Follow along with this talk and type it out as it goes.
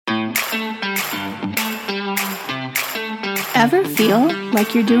Ever feel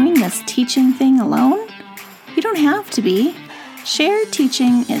like you're doing this teaching thing alone? You don't have to be. Shared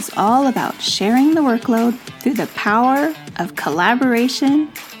teaching is all about sharing the workload through the power of collaboration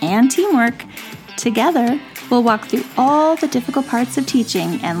and teamwork. Together, we'll walk through all the difficult parts of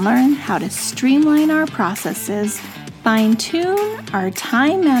teaching and learn how to streamline our processes, fine-tune our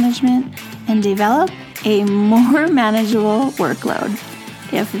time management, and develop a more manageable workload.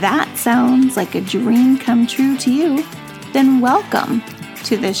 If that sounds like a dream come true to you, then welcome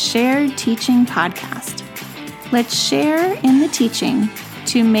to the Shared Teaching Podcast. Let's share in the teaching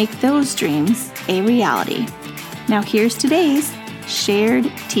to make those dreams a reality. Now here's today's Shared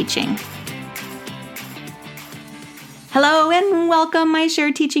Teaching. Hello and welcome, my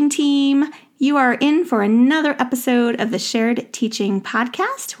Shared Teaching team. You are in for another episode of the Shared Teaching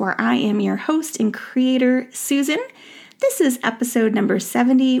Podcast, where I am your host and creator, Susan. This is episode number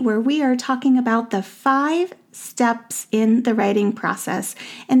 70, where we are talking about the 5 steps in the writing process,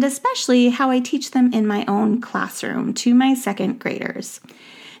 and especially how I teach them in my own classroom to my second graders.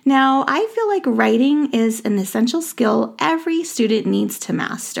 Now, I feel like writing is an essential skill every student needs to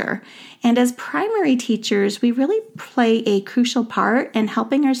master. And as primary teachers, we really play a crucial part in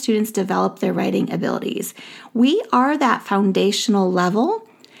helping our students develop their writing abilities. We are that foundational level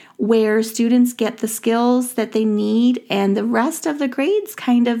where students get the skills that they need, and the rest of the grades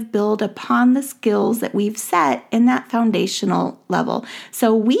kind of build upon the skills that we've set in that foundational level.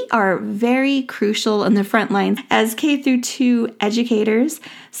 So we are very crucial in the front line as K through 2 educators.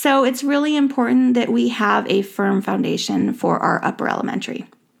 So it's really important that we have a firm foundation for our upper elementary.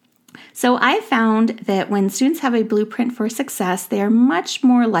 So I found that when students have a blueprint for success, they are much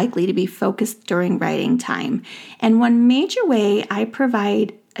more likely to be focused during writing time. And one major way I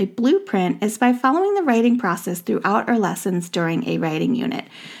provide a blueprint is by following the writing process throughout our lessons during a writing unit.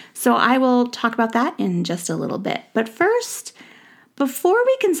 So I will talk about that in just a little bit. But first, before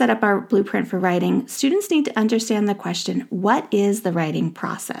we can set up our blueprint for writing, students need to understand the question, what is the writing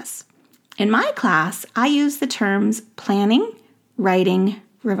process? In my class, I use the terms planning, writing,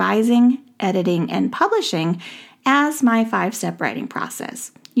 revising, editing, and publishing as my 5-step writing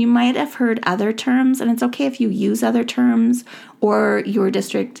process. You might have heard other terms, and it's okay if you use other terms or your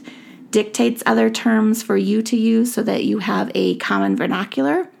district dictates other terms for you to use so that you have a common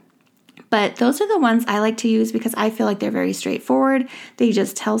vernacular. But those are the ones I like to use because I feel like they're very straightforward. They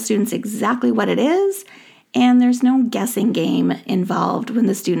just tell students exactly what it is, and there's no guessing game involved when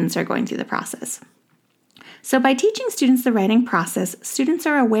the students are going through the process. So by teaching students the writing process, students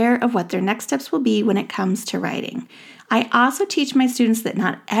are aware of what their next steps will be when it comes to writing. I also teach my students that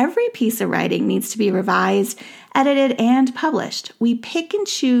not every piece of writing needs to be revised, edited, and published. We pick and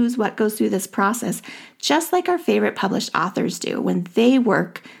choose what goes through this process, just like our favorite published authors do when they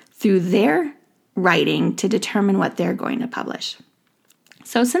work through their writing to determine what they're going to publish.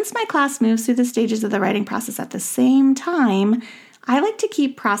 So since my class moves through the stages of the writing process at the same time, I like to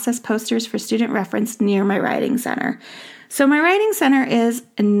keep process posters for student reference near my writing center. So my writing center is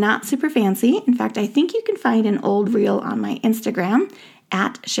not super fancy. In fact, I think you can find an old reel on my Instagram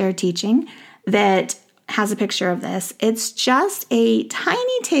at Shared Teaching that has a picture of this. It's just a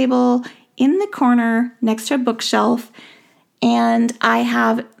tiny table in the corner next to a bookshelf, and I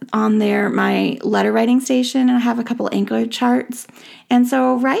have on there my letter writing station, and I have a couple anchor charts. And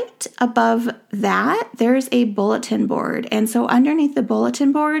so right above that, there's a bulletin board. And so underneath the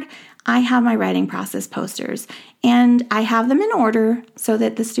bulletin board, I have my writing process posters, and I have them in order so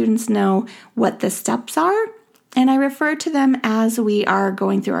that the students know what the steps are, and I refer to them as we are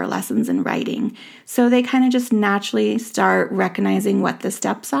going through our lessons in writing. So they kind of just naturally start recognizing what the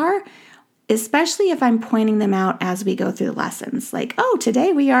steps are, especially if I'm pointing them out as we go through the lessons. Like, oh,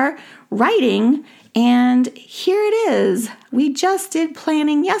 today we are writing, and here it is. We just did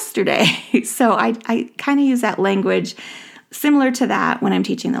planning yesterday. So I kind of use that language similar to that when I'm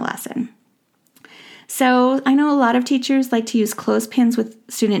teaching the lesson. So I know a lot of teachers like to use clothespins with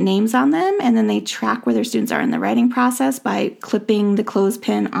student names on them, and then they track where their students are in the writing process by clipping the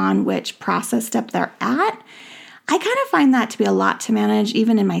clothespin on which process step they're at. I kind of find that to be a lot to manage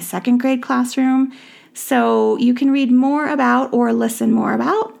even in my second grade classroom. So you can read more about or listen more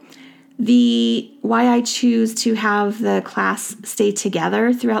about why I choose to have the class stay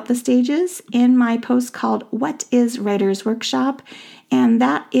together throughout the stages in my post called What is Writer's Workshop? And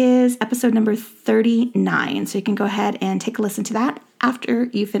that is episode number 39. So you can go ahead and take a listen to that after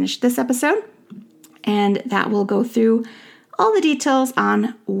you finish this episode. And that will go through all the details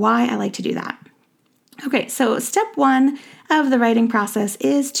on why I like to do that. Okay, so step 1 of the writing process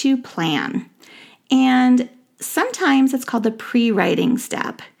is to plan. And sometimes it's called the pre-writing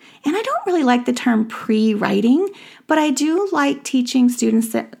step. And I don't really like the term pre-writing, but I do like teaching students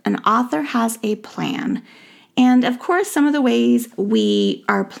that an author has a plan. And of course, some of the ways we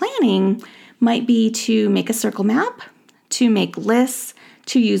are planning might be to make a circle map, to make lists,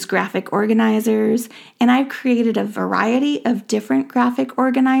 to use graphic organizers. And I've created a variety of different graphic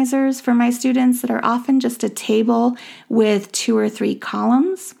organizers for my students that are often just a table with 2 or 3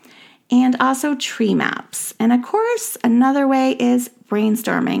 columns, and also tree maps. And of course, another way is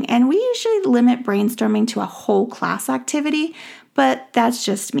brainstorming. And we usually limit brainstorming to a whole class activity, but that's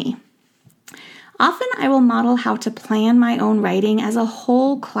just me. Often I will model how to plan my own writing as a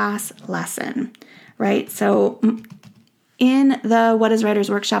whole class lesson, right? So in the What is Writers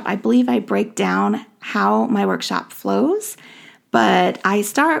workshop, I believe I break down how my workshop flows, but I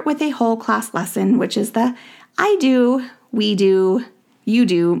start with a whole class lesson, which is the I do, we do, you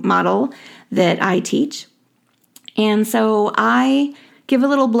do model that I teach. And so I give a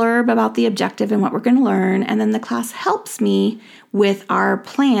little blurb about the objective and what we're going to learn, and then the class helps me with our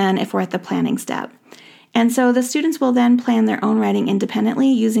plan if we're at the planning step. And so the students will then plan their own writing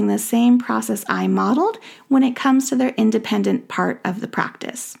independently using the same process I modeled when it comes to their independent part of the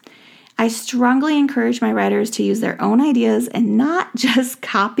practice. I strongly encourage my writers to use their own ideas and not just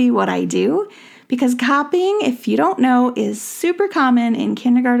copy what I do, because copying, if you don't know, is super common in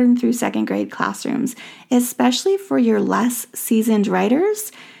kindergarten through 2nd grade classrooms, especially for your less seasoned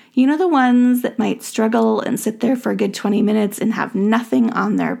writers. You know, the ones that might struggle and sit there for a good 20 minutes and have nothing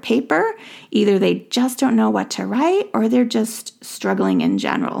on their paper. Either they just don't know what to write or they're just struggling in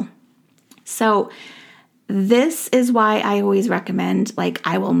general. So this is why I always recommend,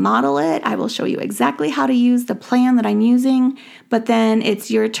 I will model it. I will show you exactly how to use the plan that I'm using, but then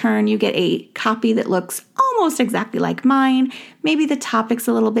it's your turn. You get a copy that looks almost exactly like mine. Maybe the topic's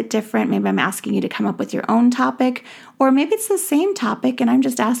a little bit different. Maybe I'm asking you to come up with your own topic, or maybe it's the same topic and I'm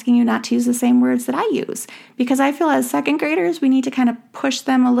just asking you not to use the same words that I use, because I feel as 2nd graders, we need to kind of push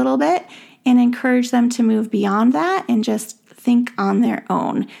them a little bit and encourage them to move beyond that and just think on their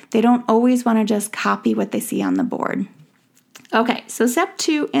own. They don't always want to just copy what they see on the board. Okay, so step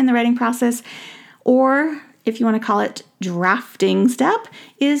 2 in the writing process, or if you want to call it drafting step,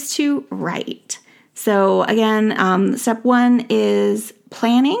 is to write. So again, step 1 is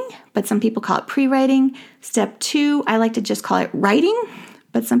planning, but some people call it pre-writing. Step 2, I like to just call it writing,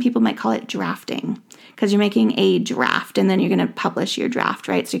 but some people might call it drafting, because you're making a draft and then you're going to publish your draft,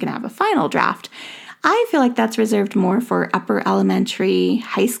 right? So you're going to have a final draft. I feel like that's reserved more for upper elementary,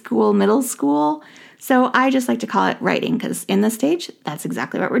 high school, middle school. So I just like to call it writing, because in this stage, that's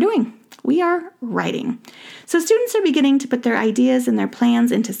exactly what we're doing. We are writing. So students are beginning to put their ideas and their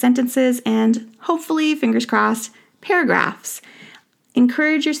plans into sentences and hopefully, fingers crossed, paragraphs.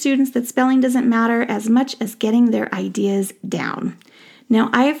 Encourage your students that spelling doesn't matter as much as getting their ideas down. Now,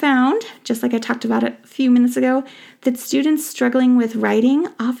 I have found, just like I talked about a few minutes ago, that students struggling with writing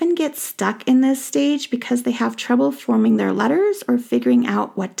often get stuck in this stage because they have trouble forming their letters or figuring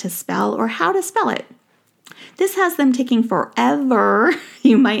out what to spell or how to spell it. This has them taking forever,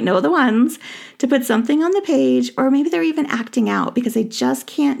 you might know the ones, to put something on the page, or maybe they're even acting out because they just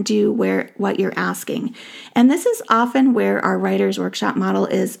can't do what you're asking. And this is often where our writer's workshop model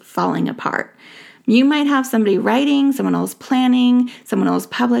is falling apart. You might have somebody writing, someone else planning, someone else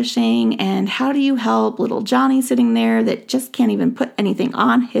publishing, and how do you help little Johnny sitting there that just can't even put anything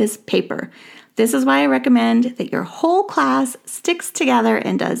on his paper? This is why I recommend that your whole class sticks together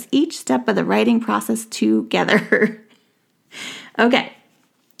and does each step of the writing process together. Okay,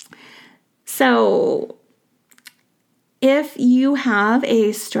 so if you have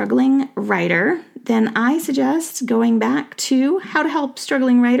a struggling writer, then I suggest going back to how to help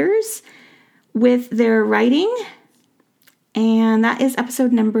struggling writers with their writing, and that is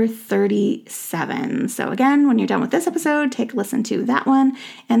episode number 37. So again, when you're done with this episode, take a listen to that one,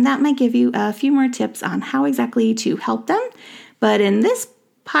 and that might give you a few more tips on how exactly to help them. But in this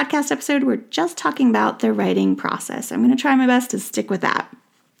podcast episode, we're just talking about the writing process. I'm going to try my best to stick with that.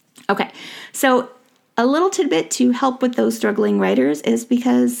 Okay, so a little tidbit to help with those struggling writers is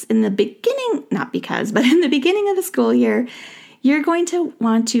because in the beginning of the school year, you're going to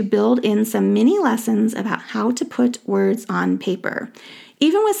want to build in some mini lessons about how to put words on paper.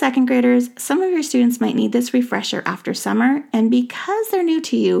 Even with 2nd graders, some of your students might need this refresher after summer, and because they're new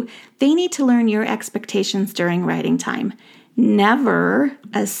to you, they need to learn your expectations during writing time. Never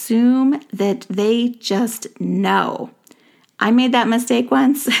assume that they just know. I made that mistake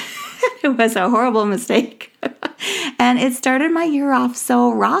once. It was a horrible mistake. And it started my year off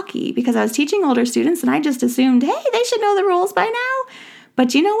so rocky because I was teaching older students and I just assumed, hey, they should know the rules by now.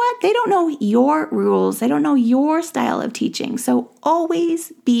 But you know what? They don't know your rules. They don't know your style of teaching. So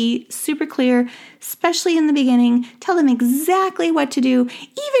always be super clear, especially in the beginning. Tell them exactly what to do.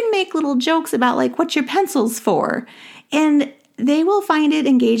 Even make little jokes about like what your pencil's for. And they will find it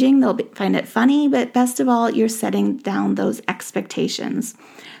engaging. They'll find it funny. But best of all, you're setting down those expectations.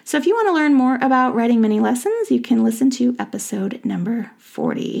 So if you want to learn more about writing mini lessons, you can listen to episode number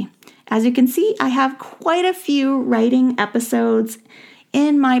 40. As you can see, I have quite a few writing episodes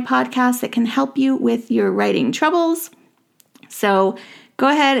in my podcast that can help you with your writing troubles. So go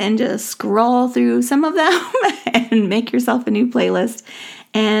ahead and just scroll through some of them and make yourself a new playlist.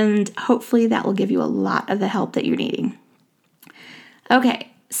 And hopefully that will give you a lot of the help that you're needing.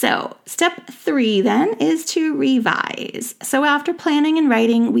 Okay, so step 3 then is to revise. So after planning and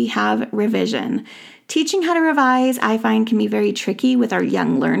writing, we have revision. Teaching how to revise, I find, can be very tricky with our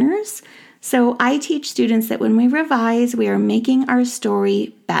young learners. So I teach students that when we revise, we are making our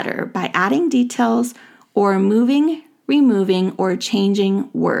story better by adding details or moving, removing, or changing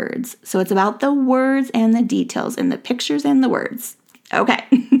words. So it's about the words and the details and the pictures and the words. Okay,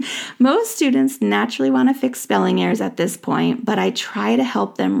 most students naturally want to fix spelling errors at this point, but I try to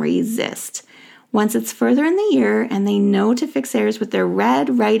help them resist. Once it's further in the year and they know to fix errors with their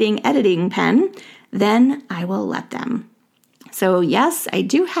red writing editing pen, then I will let them. So yes, I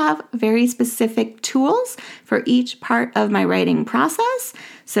do have very specific tools for each part of my writing process.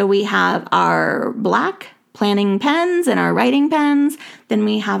 So we have our black planning pens and our writing pens. Then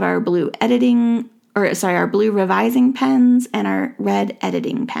we have our blue our blue revising pens and our red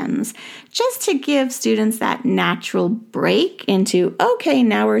editing pens, just to give students that natural break into, okay,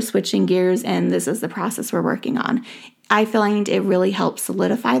 now we're switching gears and this is the process we're working on. I find it really helps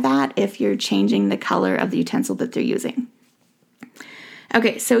solidify that if you're changing the color of the utensil that they're using.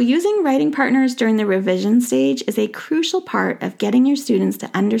 Okay, so using writing partners during the revision stage is a crucial part of getting your students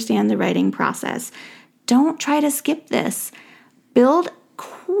to understand the writing process. Don't try to skip this. Build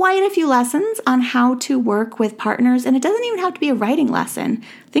quite a few lessons on how to work with partners, and it doesn't even have to be a writing lesson.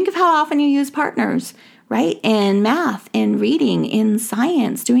 Think of how often you use partners, right? In math, in reading, in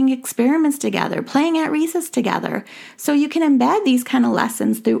science, doing experiments together, playing at recess together. So you can embed these kind of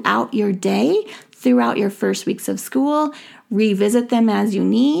lessons throughout your day, throughout your first weeks of school, revisit them as you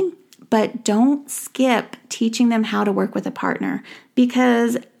need, but don't skip teaching them how to work with a partner,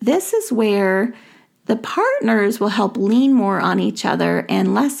 because this is where the partners will help lean more on each other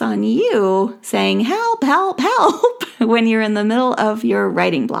and less on you saying, help, help, help, when you're in the middle of your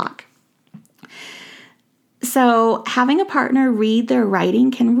writing block. So having a partner read their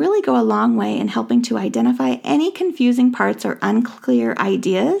writing can really go a long way in helping to identify any confusing parts or unclear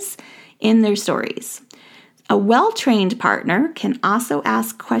ideas in their stories. A well-trained partner can also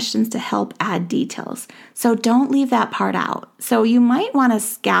ask questions to help add details. So don't leave that part out. So you might want to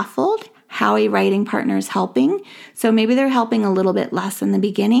scaffold how a writing partner is helping. So maybe they're helping a little bit less in the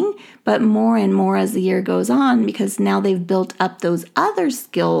beginning, but more and more as the year goes on, because now they've built up those other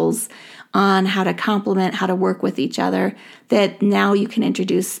skills on how to complement, how to work with each other, that now you can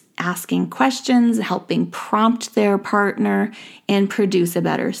introduce asking questions, helping prompt their partner, and produce a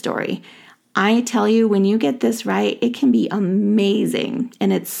better story. I tell you, when you get this right, it can be amazing.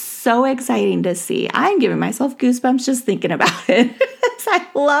 And it's so exciting to see. I'm giving myself goosebumps just thinking about it. I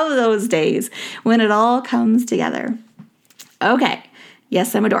love those days when it all comes together. Okay.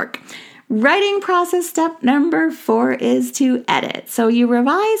 Yes, I'm a dork. Writing process step number 4 is to edit. So you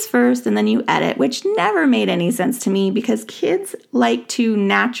revise first and then you edit, which never made any sense to me because kids like to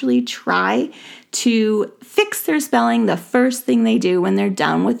naturally try to fix their spelling the first thing they do when they're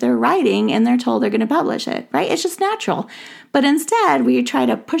done with their writing and they're told they're going to publish it, right? It's just natural. But instead, we try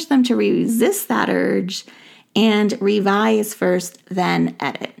to push them to resist that urge and revise first, then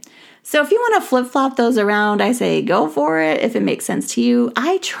edit. So if you want to flip-flop those around, I say go for it if it makes sense to you.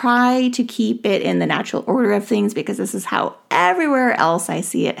 I try to keep it in the natural order of things because this is how everywhere else I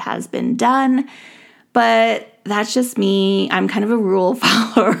see it has been done. But that's just me. I'm kind of a rule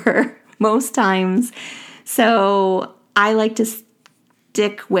follower most times. So I like to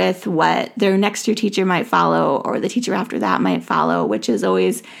stick with what their next year teacher might follow or the teacher after that might follow, which is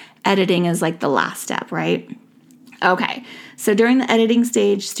always editing is like the last step, right? Okay, so during the editing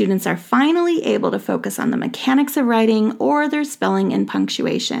stage, students are finally able to focus on the mechanics of writing or their spelling and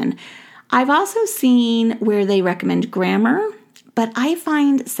punctuation. I've also seen where they recommend grammar, but I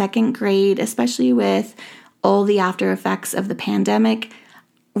find second grade, especially with all the after effects of the pandemic,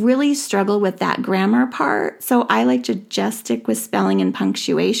 really struggle with that grammar part. So I like to just stick with spelling and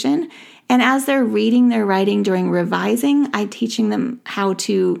punctuation. And as they're reading their writing during revising, I'm teaching them how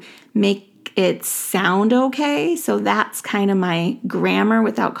to make make it sound okay. So that's kind of my grammar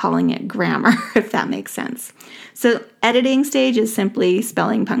without calling it grammar, if that makes sense. So editing stage is simply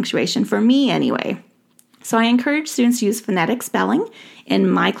spelling punctuation for me anyway. So I encourage students to use phonetic spelling. In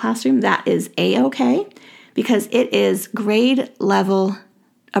my classroom, that is A-okay because it is grade level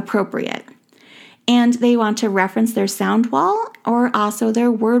appropriate. And they want to reference their sound wall or also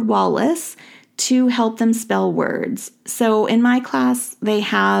their word wall lists to help them spell words. So in my class, they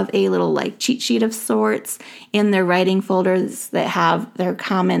have a little like cheat sheet of sorts in their writing folders that have their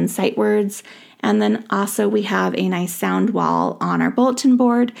common sight words. And then also we have a nice sound wall on our bulletin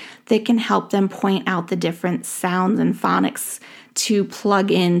board that can help them point out the different sounds and phonics to plug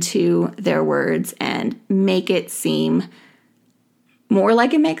into their words and make it seem more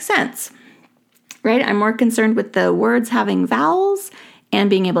like it makes sense, right? I'm more concerned with the words having vowels and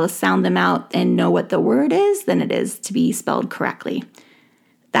being able to sound them out and know what the word is than it is to be spelled correctly.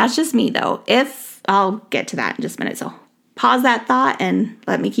 That's just me though. I'll get to that in just a minute. So pause that thought and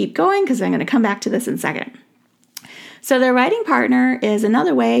let me keep going because I'm going to come back to this in a second. So their writing partner is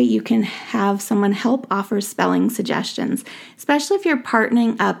another way you can have someone help offer spelling suggestions, especially if you're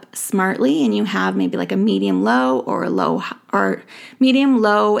partnering up smartly and you have maybe like a medium low or medium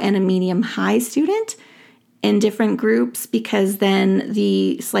low and a medium high student in different groups, because then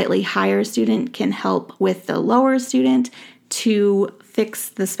the slightly higher student can help with the lower student to fix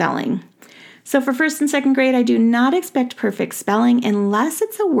the spelling. So for first and second grade, I do not expect perfect spelling unless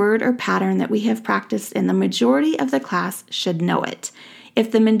it's a word or pattern that we have practiced and the majority of the class should know it.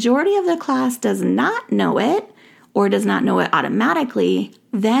 If the majority of the class does not know it or does not know it automatically,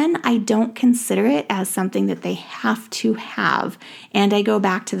 then I don't consider it as something that they have to have. And I go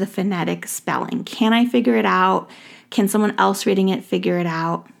back to the phonetic spelling. Can I figure it out? Can someone else reading it figure it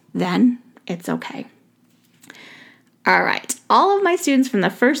out? Then it's okay. All right, all of my students from the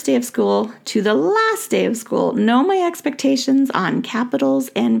first day of school to the last day of school know my expectations on capitals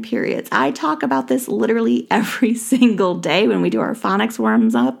and periods. I talk about this literally every single day when we do our phonics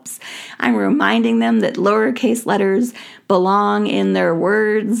warm-ups. I'm reminding them that lowercase letters belong in their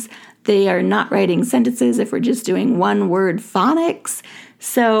words. They are not writing sentences if we're just doing one word phonics.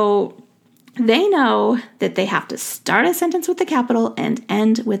 So they know that they have to start a sentence with a capital and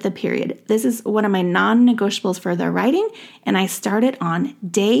end with a period. This is one of my non-negotiables for their writing, and I start it on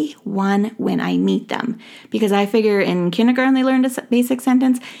day one when I meet them. Because I figure in kindergarten they learned a basic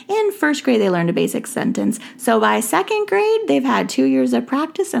sentence, in first grade they learned a basic sentence. So by second grade, they've had 2 years of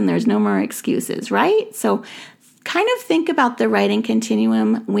practice and there's no more excuses, right? So kind of think about the writing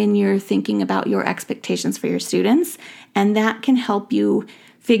continuum when you're thinking about your expectations for your students, and that can help you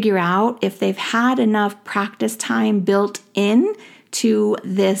figure out if they've had enough practice time built in to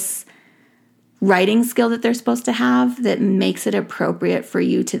this writing skill that they're supposed to have that makes it appropriate for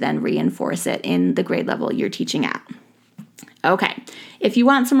you to then reinforce it in the grade level you're teaching at. Okay, if you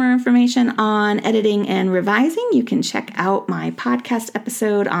want some more information on editing and revising, you can check out my podcast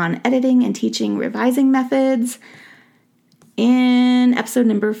episode on editing and teaching revising methods in episode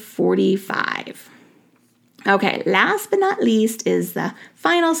number 45. Okay, last but not least is the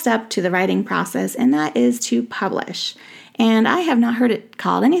final step to the writing process, and that is to publish. And I have not heard it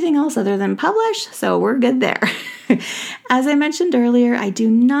called anything else other than publish, so we're good there. As I mentioned earlier, I do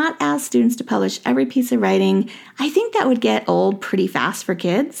not ask students to publish every piece of writing. I think that would get old pretty fast for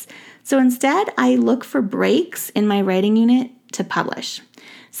kids. So instead, I look for breaks in my writing unit to publish.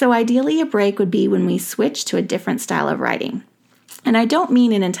 So ideally, a break would be when we switch to a different style of writing. And I don't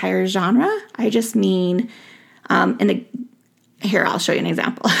mean an entire genre, I just mean here, I'll show you an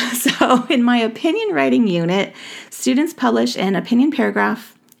example. So in my opinion writing unit, students publish an opinion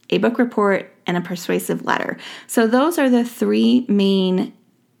paragraph, a book report, and a persuasive letter. So those are the three main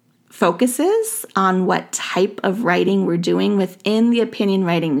focuses on what type of writing we're doing within the opinion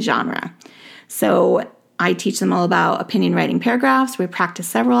writing genre. So I teach them all about opinion writing paragraphs. We practice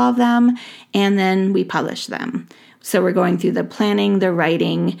several of them, and then we publish them. So we're going through the planning, the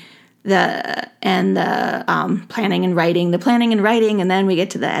writing, the planning and writing, and then we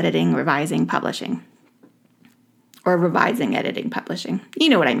get to the editing, revising, publishing. Or revising, editing, publishing. You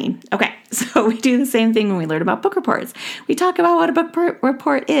know what I mean. Okay, so we do the same thing when we learn about book reports. We talk about what a book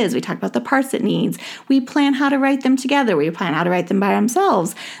report is. We talk about the parts it needs. We plan how to write them together. We plan how to write them by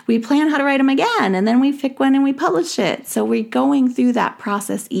themselves. We plan how to write them again, and then we pick one and we publish it. So we're going through that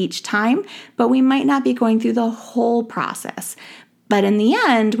process each time, but we might not be going through the whole process. But in the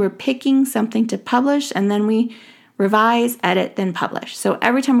end, we're picking something to publish, and then we revise, edit, then publish. So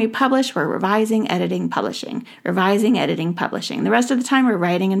every time we publish, we're revising, editing, publishing. Revising, editing, publishing. The rest of the time, we're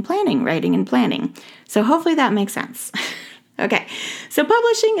writing and planning. So hopefully that makes sense. Okay, so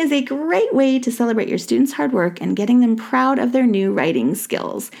publishing is a great way to celebrate your students' hard work and getting them proud of their new writing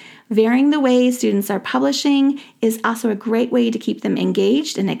skills. Varying the way students are publishing is also a great way to keep them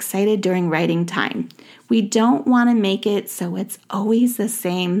engaged and excited during writing time. We don't want to make it so it's always the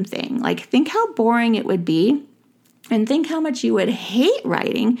same thing. Like, think how boring it would be, and think how much you would hate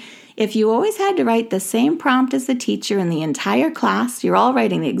writing if you always had to write the same prompt as the teacher in the entire class. You're all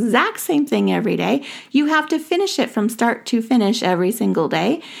writing the exact same thing every day. You have to finish it from start to finish every single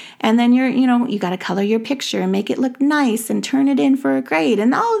day. And then you got to color your picture and make it look nice and turn it in for a grade.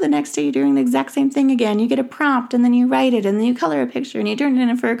 And the next day you're doing the exact same thing again. You get a prompt and then you write it and then you color a picture and you turn it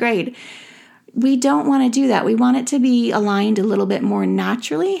in for a grade. We don't want to do that. We want it to be aligned a little bit more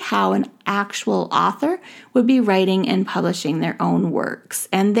naturally how an actual author would be writing and publishing their own works.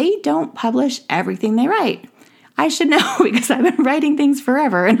 And they don't publish everything they write. I should know because I've been writing things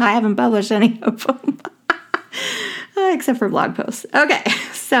forever and I haven't published any of them. Except for blog posts. Okay,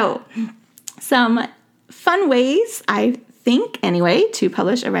 so some fun ways, I think anyway, to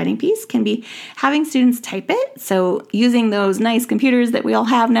publish a writing piece can be having students type it. So using those nice computers that we all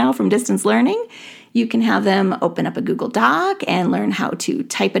have now from distance learning, you can have them open up a Google Doc and learn how to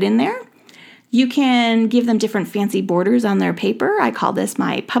type it in there. You can give them different fancy borders on their paper. I call this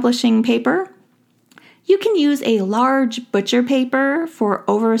my publishing paper. You can use a large butcher paper for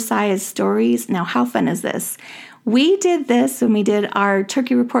oversized stories. Now, how fun is this? We did this when we did our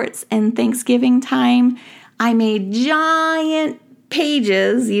turkey reports in Thanksgiving time. I made giant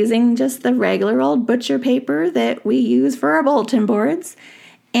pages using just the regular old butcher paper that we use for our bulletin boards.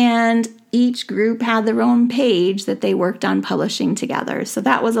 And each group had their own page that they worked on publishing together. So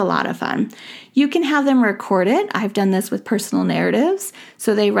that was a lot of fun. You can have them record it. I've done this with personal narratives.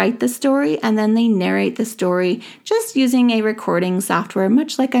 So they write the story and then they narrate the story just using a recording software,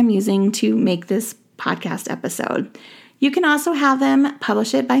 much like I'm using to make this podcast episode. You can also have them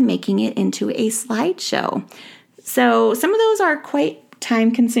publish it by making it into a slideshow. So some of those are quite time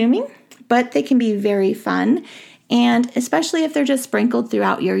consuming, but they can be very fun. And especially if they're just sprinkled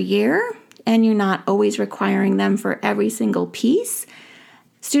throughout your year and you're not always requiring them for every single piece,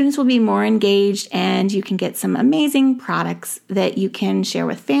 students will be more engaged and you can get some amazing products that you can share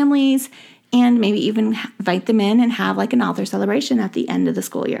with families and maybe even invite them in and have like an author celebration at the end of the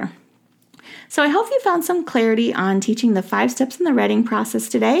school year. So I hope you found some clarity on teaching the 5 steps in the writing process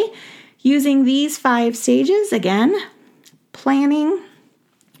today. Using these 5 stages, again, planning,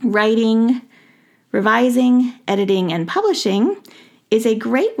 writing, revising, editing, and publishing is a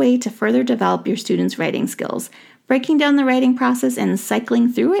great way to further develop your students' writing skills. Breaking down the writing process and cycling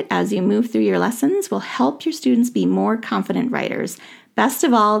through it as you move through your lessons will help your students be more confident writers. Best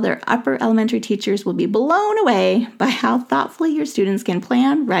of all, their upper elementary teachers will be blown away by how thoughtfully your students can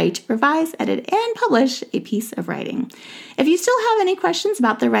plan, write, revise, edit, and publish a piece of writing. If you still have any questions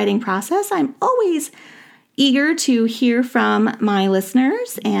about the writing process, I'm always eager to hear from my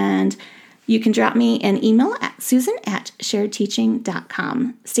listeners, and you can drop me an email at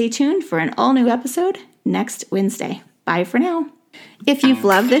susan@sharedteaching.com. Stay tuned for an all-new episode next Wednesday. Bye for now. If you've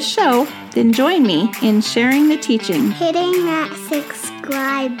loved this show, then join me in sharing the teaching, hitting that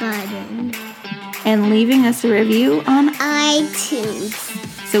subscribe button, and leaving us a review on iTunes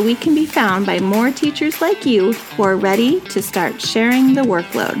so we can be found by more teachers like you who are ready to start sharing the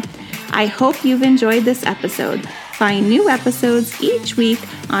workload. I hope you've enjoyed this episode. Find new episodes each week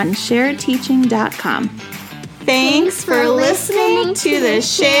on sharedteaching.com. Thanks for listening to the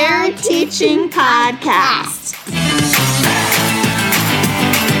Shared Teaching Podcast.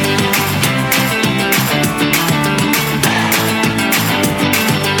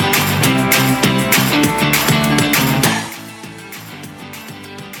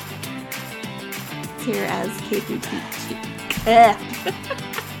 Here as K through 2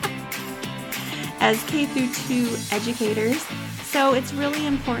 as K through 2 educators. So it's really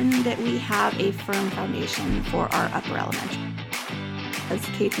important that we have a firm foundation for our upper elementary as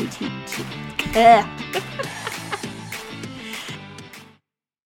K through 2.